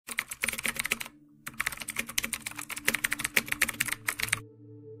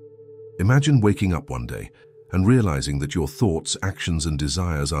Imagine waking up one day and realizing that your thoughts, actions, and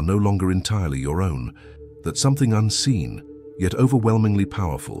desires are no longer entirely your own, that something unseen, yet overwhelmingly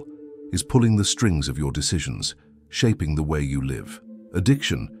powerful, is pulling the strings of your decisions, shaping the way you live.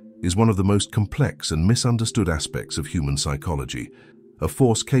 Addiction is one of the most complex and misunderstood aspects of human psychology, a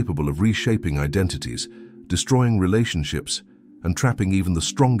force capable of reshaping identities, destroying relationships, and trapping even the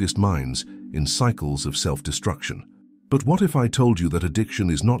strongest minds in cycles of self-destruction. But what if I told you that addiction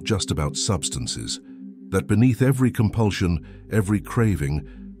is not just about substances, that beneath every compulsion, every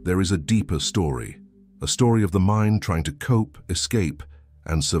craving, there is a deeper story, a story of the mind trying to cope, escape,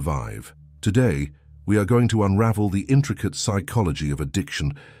 and survive? Today, we are going to unravel the intricate psychology of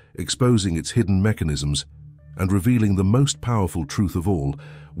addiction, exposing its hidden mechanisms and revealing the most powerful truth of all,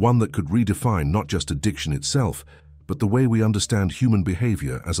 one that could redefine not just addiction itself, but the way we understand human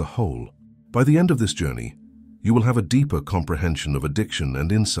behavior as a whole. By the end of this journey, you will have a deeper comprehension of addiction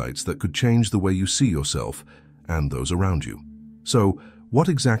and insights that could change the way you see yourself and those around you. So, what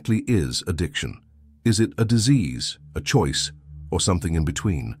exactly is addiction? Is it a disease, a choice, or something in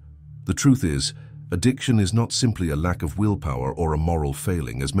between? The truth is, addiction is not simply a lack of willpower or a moral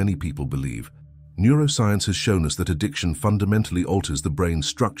failing, as many people believe. Neuroscience has shown us that addiction fundamentally alters the brain's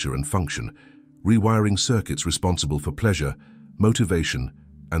structure and function, rewiring circuits responsible for pleasure, motivation,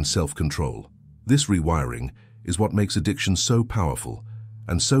 and self-control. This rewiring is what makes addiction so powerful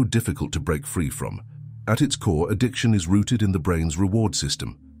and so difficult to break free from. At its core, addiction is rooted in the brain's reward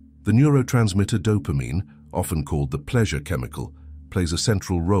system. The neurotransmitter dopamine, often called the pleasure chemical, plays a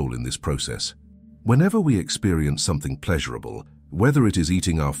central role in this process. Whenever we experience something pleasurable, whether it is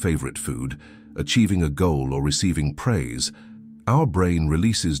eating our favorite food, achieving a goal, or receiving praise, our brain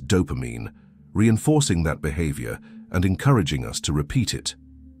releases dopamine, reinforcing that behavior and encouraging us to repeat it.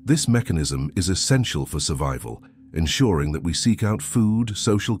 This mechanism is essential for survival, ensuring that we seek out food,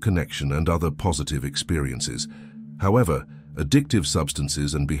 social connection, and other positive experiences. However, addictive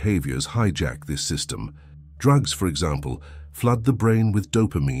substances and behaviors hijack this system. Drugs, for example, flood the brain with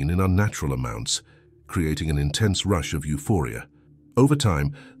dopamine in unnatural amounts, creating an intense rush of euphoria. Over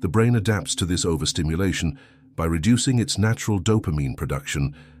time, the brain adapts to this overstimulation by reducing its natural dopamine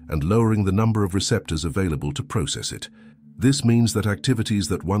production and lowering the number of receptors available to process it. This means that activities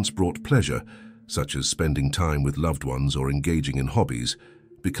that once brought pleasure, such as spending time with loved ones or engaging in hobbies,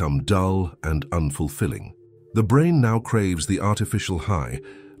 become dull and unfulfilling. The brain now craves the artificial high,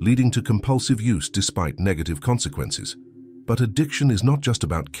 leading to compulsive use despite negative consequences. But addiction is not just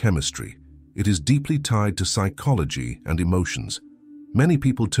about chemistry. It is deeply tied to psychology and emotions. Many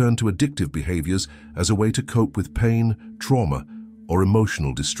people turn to addictive behaviors as a way to cope with pain, trauma, or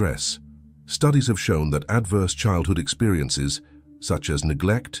emotional distress. Studies have shown that adverse childhood experiences, such as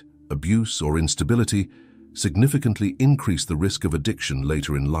neglect, abuse, or instability, significantly increase the risk of addiction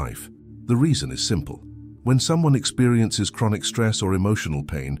later in life. The reason is simple. When someone experiences chronic stress or emotional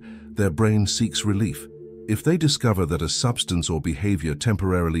pain, their brain seeks relief. If they discover that a substance or behavior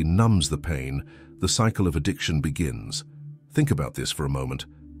temporarily numbs the pain, the cycle of addiction begins. Think about this for a moment.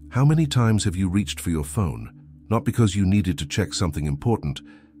 How many times have you reached for your phone, not because you needed to check something important,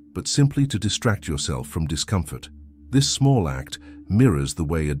 but simply to distract yourself from discomfort? This small act mirrors the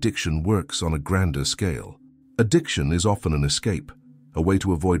way addiction works on a grander scale. Addiction is often an escape, a way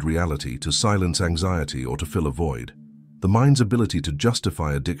to avoid reality, to silence anxiety, or to fill a void. The mind's ability to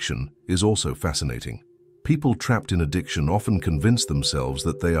justify addiction is also fascinating. People trapped in addiction often convince themselves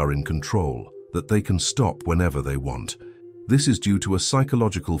that they are in control, that they can stop whenever they want. This is due to a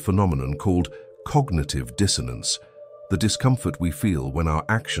psychological phenomenon called cognitive dissonance, the discomfort we feel when our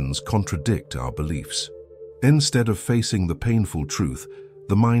actions contradict our beliefs. Instead of facing the painful truth,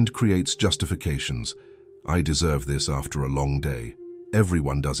 the mind creates justifications. I deserve this after a long day.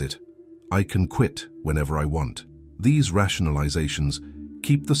 Everyone does it. I can quit whenever I want. These rationalizations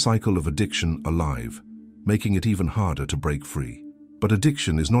keep the cycle of addiction alive, making it even harder to break free. But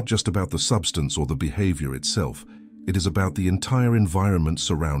addiction is not just about the substance or the behavior itself. It is about the entire environment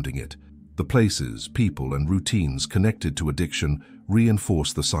surrounding it. The places, people, and routines connected to addiction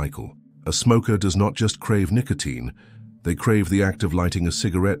reinforce the cycle. A smoker does not just crave nicotine. They crave the act of lighting a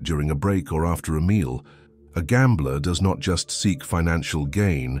cigarette during a break or after a meal. A gambler does not just seek financial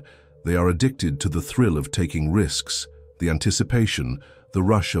gain. They are addicted to the thrill of taking risks, the anticipation, the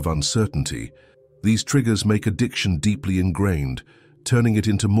rush of uncertainty. These triggers make addiction deeply ingrained, turning it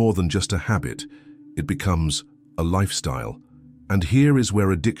into more than just a habit. It becomes a lifestyle. And here is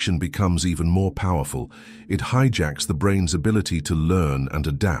where addiction becomes even more powerful. It hijacks the brain's ability to learn and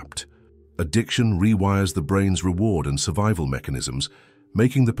adapt. Addiction rewires the brain's reward and survival mechanisms,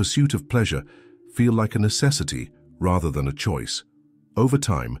 making the pursuit of pleasure feel like a necessity rather than a choice. Over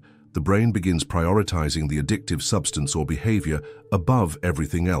time, the brain begins prioritizing the addictive substance or behavior above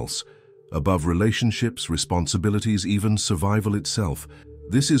everything else, above relationships, responsibilities, even survival itself.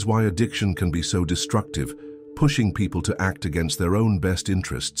 This is why addiction can be so destructive, pushing people to act against their own best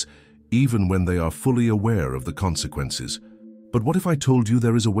interests, even when they are fully aware of the consequences. But what if I told you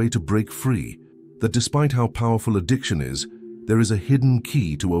there is a way to break free? That despite how powerful addiction is, there is a hidden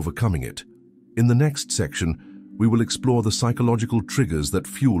key to overcoming it. In the next section, we will explore the psychological triggers that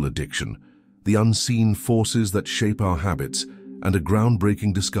fuel addiction, the unseen forces that shape our habits, and a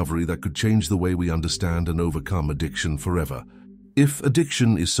groundbreaking discovery that could change the way we understand and overcome addiction forever. If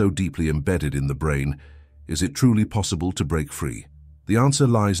addiction is so deeply embedded in the brain, is it truly possible to break free? The answer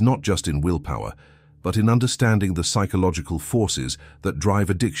lies not just in willpower, but in understanding the psychological forces that drive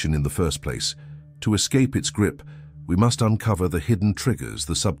addiction in the first place. To escape its grip, we must uncover the hidden triggers,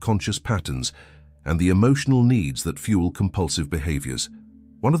 the subconscious patterns, and the emotional needs that fuel compulsive behaviors.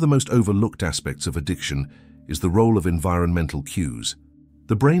 One of the most overlooked aspects of addiction is the role of environmental cues.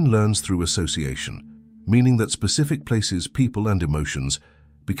 The brain learns through association, meaning that specific places, people, and emotions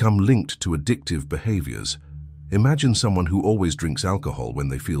become linked to addictive behaviors. Imagine someone who always drinks alcohol when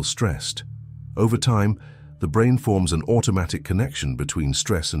they feel stressed. Over time, the brain forms an automatic connection between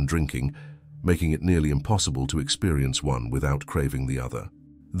stress and drinking, making it nearly impossible to experience one without craving the other.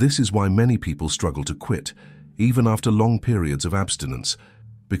 This is why many people struggle to quit, even after long periods of abstinence,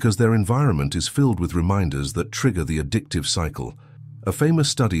 because their environment is filled with reminders that trigger the addictive cycle. A famous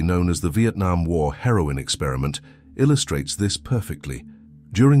study known as the Vietnam War heroin experiment illustrates this perfectly.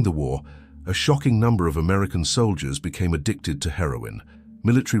 During the war, a shocking number of American soldiers became addicted to heroin.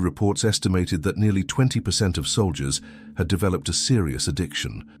 Military reports estimated that nearly 20% of soldiers had developed a serious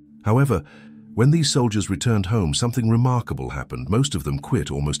addiction. However, when these soldiers returned home, something remarkable happened. Most of them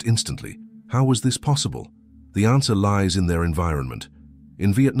quit almost instantly. How was this possible? The answer lies in their environment.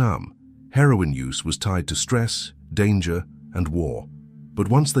 In Vietnam, heroin use was tied to stress, danger, and war. But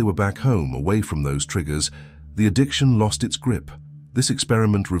once they were back home, away from those triggers, the addiction lost its grip. This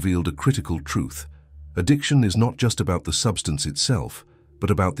experiment revealed a critical truth. Addiction is not just about the substance itself,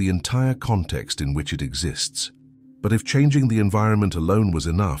 but about the entire context in which it exists. But if changing the environment alone was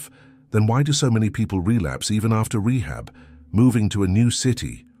enough, then why do so many people relapse even after rehab, moving to a new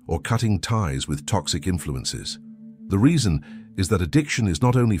city, or cutting ties with toxic influences? The reason is that addiction is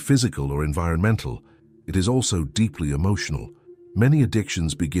not only physical or environmental, it is also deeply emotional. Many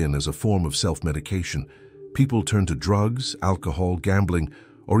addictions begin as a form of self-medication. People turn to drugs, alcohol, gambling,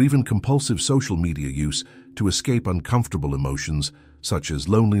 or even compulsive social media use to escape uncomfortable emotions such as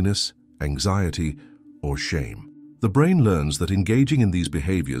loneliness, anxiety, or shame. The brain learns that engaging in these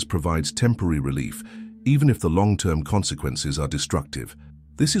behaviors provides temporary relief, even if the long-term consequences are destructive.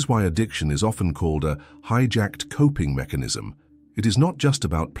 This is why addiction is often called a hijacked coping mechanism. It is not just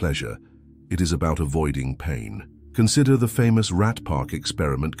about pleasure, it is about avoiding pain. Consider the famous rat park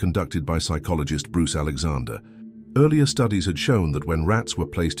experiment conducted by psychologist Bruce Alexander. Earlier studies had shown that when rats were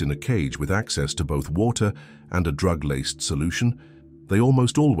placed in a cage with access to both water and a drug-laced solution, they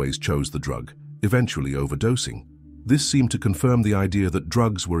almost always chose the drug, eventually overdosing. This seemed to confirm the idea that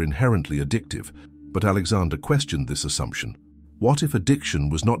drugs were inherently addictive, but Alexander questioned this assumption. What if addiction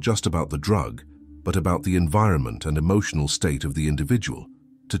was not just about the drug, but about the environment and emotional state of the individual?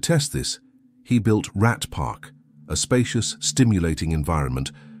 To test this, he built Rat Park, a spacious, stimulating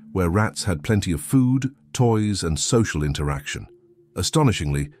environment where rats had plenty of food, toys, and social interaction.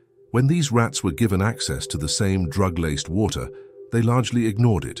 Astonishingly, when these rats were given access to the same drug-laced water, they largely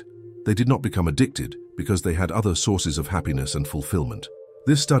ignored it. They did not become addicted because they had other sources of happiness and fulfillment.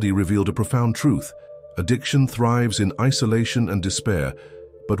 This study revealed a profound truth. Addiction thrives in isolation and despair,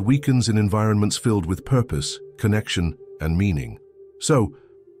 but weakens in environments filled with purpose, connection, and meaning. So,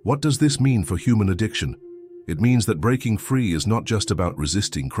 what does this mean for human addiction? It means that breaking free is not just about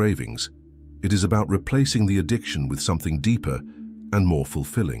resisting cravings. It is about replacing the addiction with something deeper and more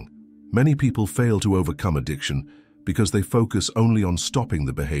fulfilling. Many people fail to overcome addiction because they focus only on stopping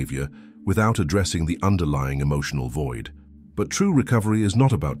the behavior without addressing the underlying emotional void. But true recovery is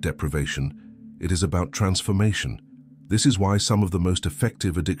not about deprivation, it is about transformation. This is why some of the most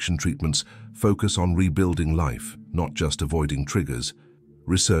effective addiction treatments focus on rebuilding life, not just avoiding triggers.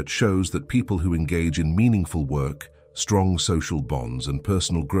 Research shows that people who engage in meaningful work, strong social bonds, and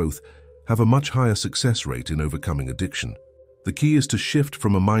personal growth have a much higher success rate in overcoming addiction. The key is to shift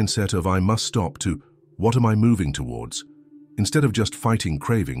from a mindset of "I must stop" to "What am I moving towards?" Instead of just fighting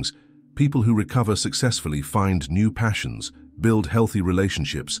cravings, people who recover successfully find new passions, build healthy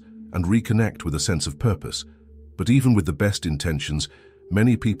relationships, and reconnect with a sense of purpose. But even with the best intentions,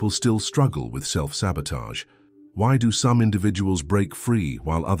 many people still struggle with self-sabotage. Why do some individuals break free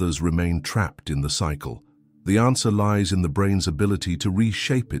while others remain trapped in the cycle? The answer lies in the brain's ability to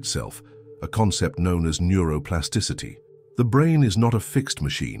reshape itself, a concept known as neuroplasticity. The brain is not a fixed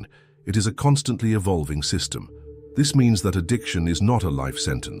machine, it is a constantly evolving system. This means that addiction is not a life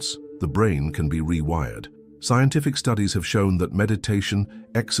sentence. The brain can be rewired. Scientific studies have shown that meditation,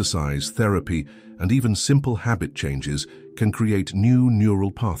 exercise, therapy, and even simple habit changes can create new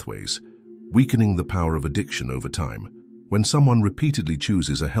neural pathways, weakening the power of addiction over time. When someone repeatedly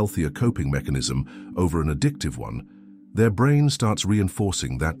chooses a healthier coping mechanism over an addictive one, their brain starts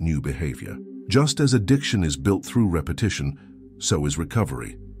reinforcing that new behavior. Just as addiction is built through repetition, so is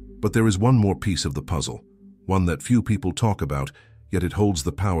recovery. But there is one more piece of the puzzle, one that few people talk about, yet it holds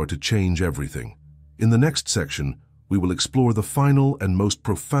the power to change everything. In the next section, we will explore the final and most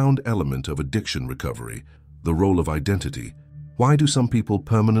profound element of addiction recovery, the role of identity. Why do some people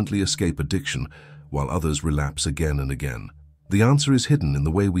permanently escape addiction while others relapse again and again? The answer is hidden in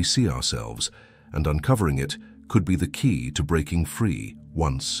the way we see ourselves, and uncovering it could be the key to breaking free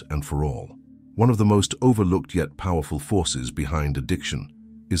once and for all. One of the most overlooked yet powerful forces behind addiction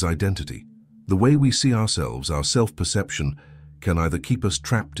is identity. The way we see ourselves, our self-perception, can either keep us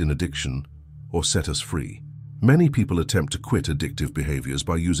trapped in addiction or set us free. Many people attempt to quit addictive behaviors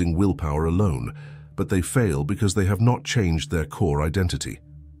by using willpower alone, but they fail because they have not changed their core identity.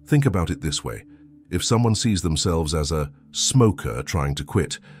 Think about it this way. If someone sees themselves as a smoker trying to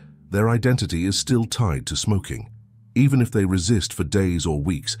quit, their identity is still tied to smoking. Even if they resist for days or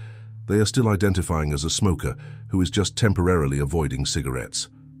weeks, they are still identifying as a smoker who is just temporarily avoiding cigarettes.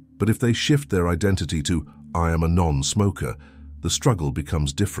 But if they shift their identity to "I am a non-smoker," the struggle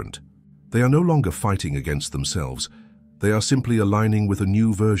becomes different. They are no longer fighting against themselves. They are simply aligning with a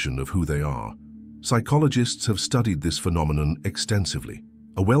new version of who they are. Psychologists have studied this phenomenon extensively.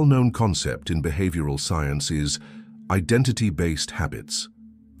 A well-known concept in behavioral science is identity-based habits.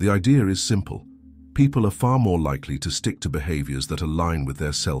 The idea is simple. People are far more likely to stick to behaviors that align with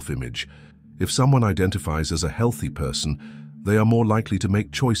their self-image. If someone identifies as a healthy person, they are more likely to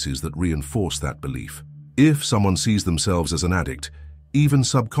make choices that reinforce that belief. If someone sees themselves as an addict, even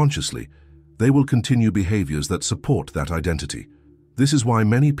subconsciously, they will continue behaviors that support that identity. This is why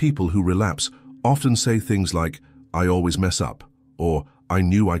many people who relapse often say things like, "I always mess up," or "I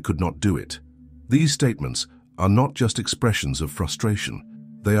knew I could not do it." These statements are not just expressions of frustration.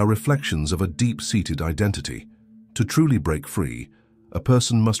 They are reflections of a deep-seated identity. To truly break free, a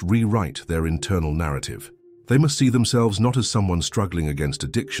person must rewrite their internal narrative. They must see themselves not as someone struggling against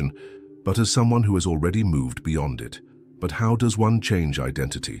addiction, but as someone who has already moved beyond it. But how does one change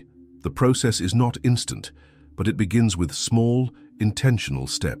identity? The process is not instant, but it begins with small, intentional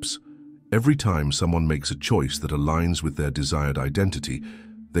steps. Every time someone makes a choice that aligns with their desired identity,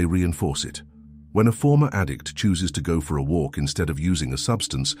 they reinforce it. When a former addict chooses to go for a walk instead of using a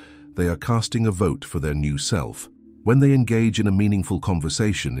substance, they are casting a vote for their new self. When they engage in a meaningful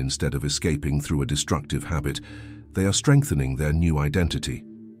conversation instead of escaping through a destructive habit, they are strengthening their new identity.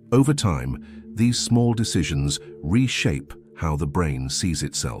 Over time, these small decisions reshape how the brain sees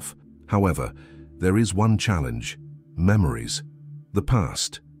itself. However, there is one challenge: memories. The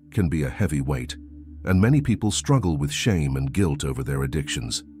past can be a heavy weight, and many people struggle with shame and guilt over their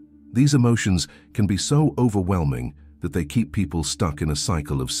addictions. These emotions can be so overwhelming that they keep people stuck in a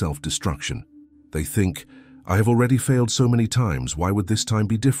cycle of self-destruction. They think, "I have already failed so many times, why would this time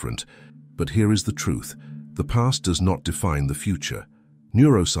be different?" But here is the truth: the past does not define the future.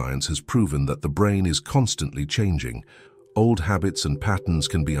 Neuroscience has proven that the brain is constantly changing. Old habits and patterns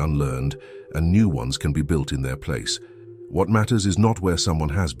can be unlearned, and new ones can be built in their place. What matters is not where someone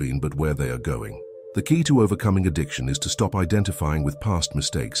has been, but where they are going. The key to overcoming addiction is to stop identifying with past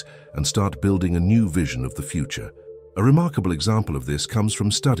mistakes and start building a new vision of the future. A remarkable example of this comes from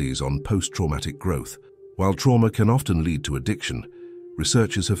studies on post-traumatic growth. While trauma can often lead to addiction,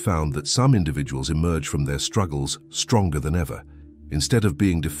 researchers have found that some individuals emerge from their struggles stronger than ever. Instead of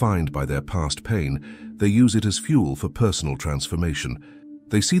being defined by their past pain, they use it as fuel for personal transformation.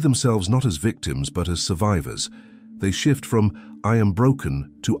 They see themselves not as victims but as survivors. They shift from "I am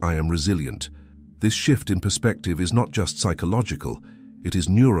broken" to "I am resilient." This shift in perspective is not just psychological, it is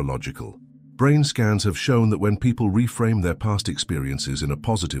neurological. Brain scans have shown that when people reframe their past experiences in a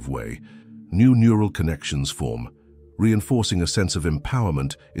positive way, new neural connections form, reinforcing a sense of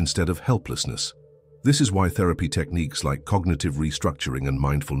empowerment instead of helplessness. This is why therapy techniques like cognitive restructuring and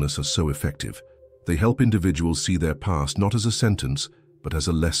mindfulness are so effective. They help individuals see their past not as a sentence, but as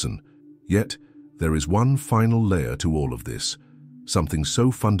a lesson. Yet, there is one final layer to all of this, something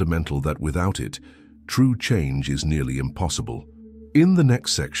so fundamental that without it, true change is nearly impossible. In the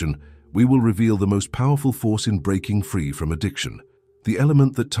next section, we will reveal the most powerful force in breaking free from addiction, the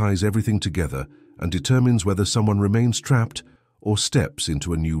element that ties everything together and determines whether someone remains trapped or steps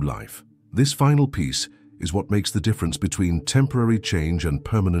into a new life. This final piece is what makes the difference between temporary change and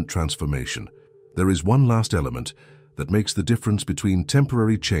permanent transformation. There is one last element that makes the difference between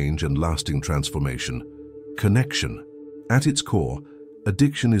temporary change and lasting transformation: connection. At its core,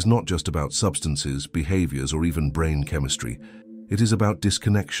 addiction is not just about substances, behaviors, or even brain chemistry. It is about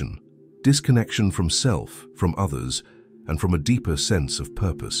disconnection. Disconnection from self, from others, and from a deeper sense of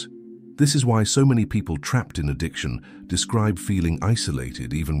purpose. This is why so many people trapped in addiction describe feeling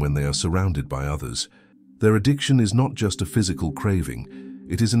isolated even when they are surrounded by others. Their addiction is not just a physical craving,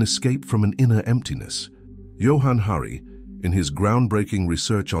 it is an escape from an inner emptiness. Johann Hari, in his groundbreaking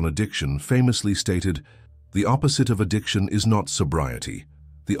research on addiction, famously stated, "The opposite of addiction is not sobriety.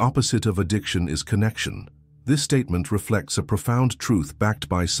 The opposite of addiction is connection." This statement reflects a profound truth backed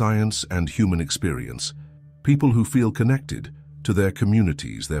by science and human experience. People who feel connected to their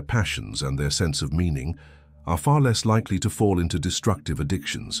communities, their passions, and their sense of meaning are far less likely to fall into destructive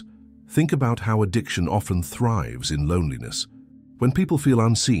addictions. Think about how addiction often thrives in loneliness. When people feel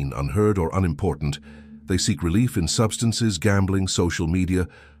unseen, unheard, or unimportant, they seek relief in substances, gambling, social media,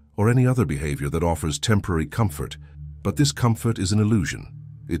 or any other behavior that offers temporary comfort. But this comfort is an illusion.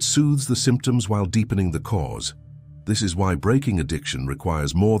 It soothes the symptoms while deepening the cause. This is why breaking addiction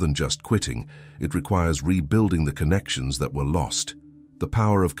requires more than just quitting. It requires rebuilding the connections that were lost. The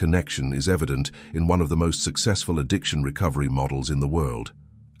power of connection is evident in one of the most successful addiction recovery models in the world,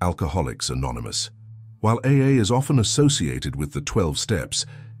 Alcoholics Anonymous. While AA is often associated with the 12 steps,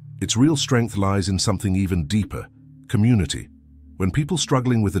 its real strength lies in something even deeper: community. When people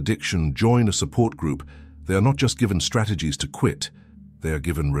struggling with addiction join a support group, they are not just given strategies to quit, they are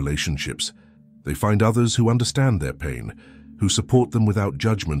given relationships. They find others who understand their pain, who support them without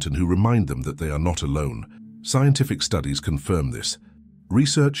judgment, and who remind them that they are not alone. Scientific studies confirm this.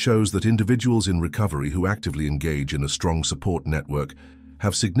 Research shows that individuals in recovery who actively engage in a strong support network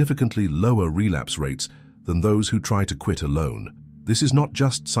have significantly lower relapse rates than those who try to quit alone. This is not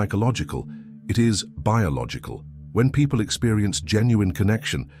just psychological, it is biological. When people experience genuine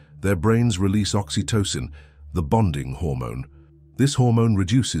connection, their brains release oxytocin, the bonding hormone. This hormone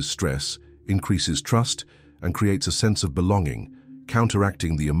reduces stress, increases trust, and creates a sense of belonging,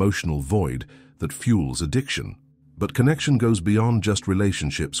 counteracting the emotional void that fuels addiction. But connection goes beyond just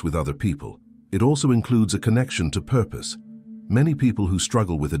relationships with other people. It also includes a connection to purpose. Many people who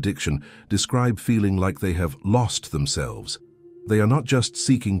struggle with addiction describe feeling like they have lost themselves. They are not just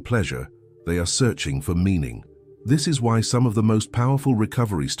seeking pleasure, they are searching for meaning. This is why some of the most powerful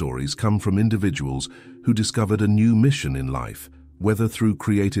recovery stories come from individuals who discovered a new mission in life, whether through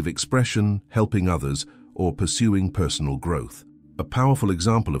creative expression, helping others, or pursuing personal growth. A powerful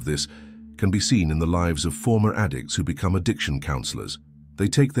example of this can be seen in the lives of former addicts who become addiction counselors. They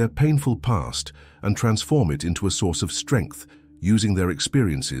take their painful past and transform it into a source of strength, using their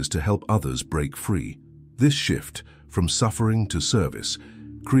experiences to help others break free. This shift from suffering to service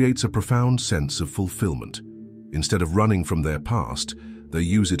creates a profound sense of fulfillment. Instead of running from their past, they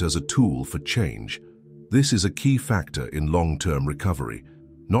use it as a tool for change. This is a key factor in long-term recovery,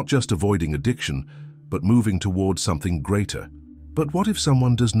 not just avoiding addiction, but moving towards something greater. But what if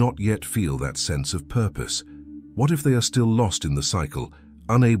someone does not yet feel that sense of purpose? What if they are still lost in the cycle,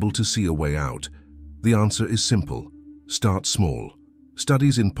 unable to see a way out? The answer is simple: start small.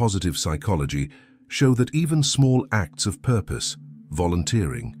 Studies in positive psychology show that even small acts of purpose,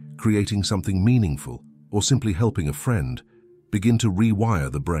 volunteering, creating something meaningful, or simply helping a friend, begin to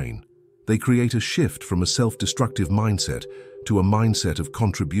rewire the brain. They create a shift from a self-destructive mindset to a mindset of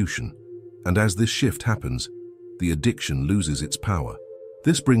contribution. And as this shift happens, the addiction loses its power.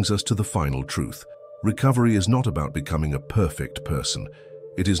 This brings us to the final truth. Recovery is not about becoming a perfect person.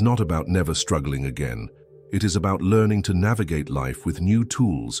 It is not about never struggling again. It is about learning to navigate life with new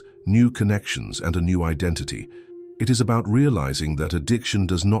tools, new connections, and a new identity. It is about realizing that addiction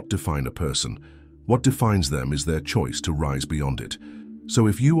does not define a person. What defines them is their choice to rise beyond it. So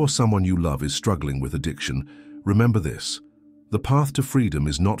if you or someone you love is struggling with addiction, remember this: the path to freedom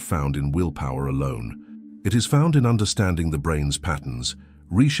is not found in willpower alone. It is found in understanding the brain's patterns,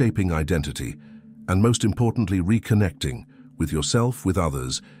 reshaping identity, and most importantly, reconnecting with yourself, with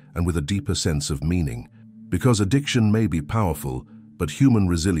others, and with a deeper sense of meaning. Because addiction may be powerful, but human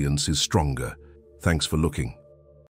resilience is stronger. Thanks for looking.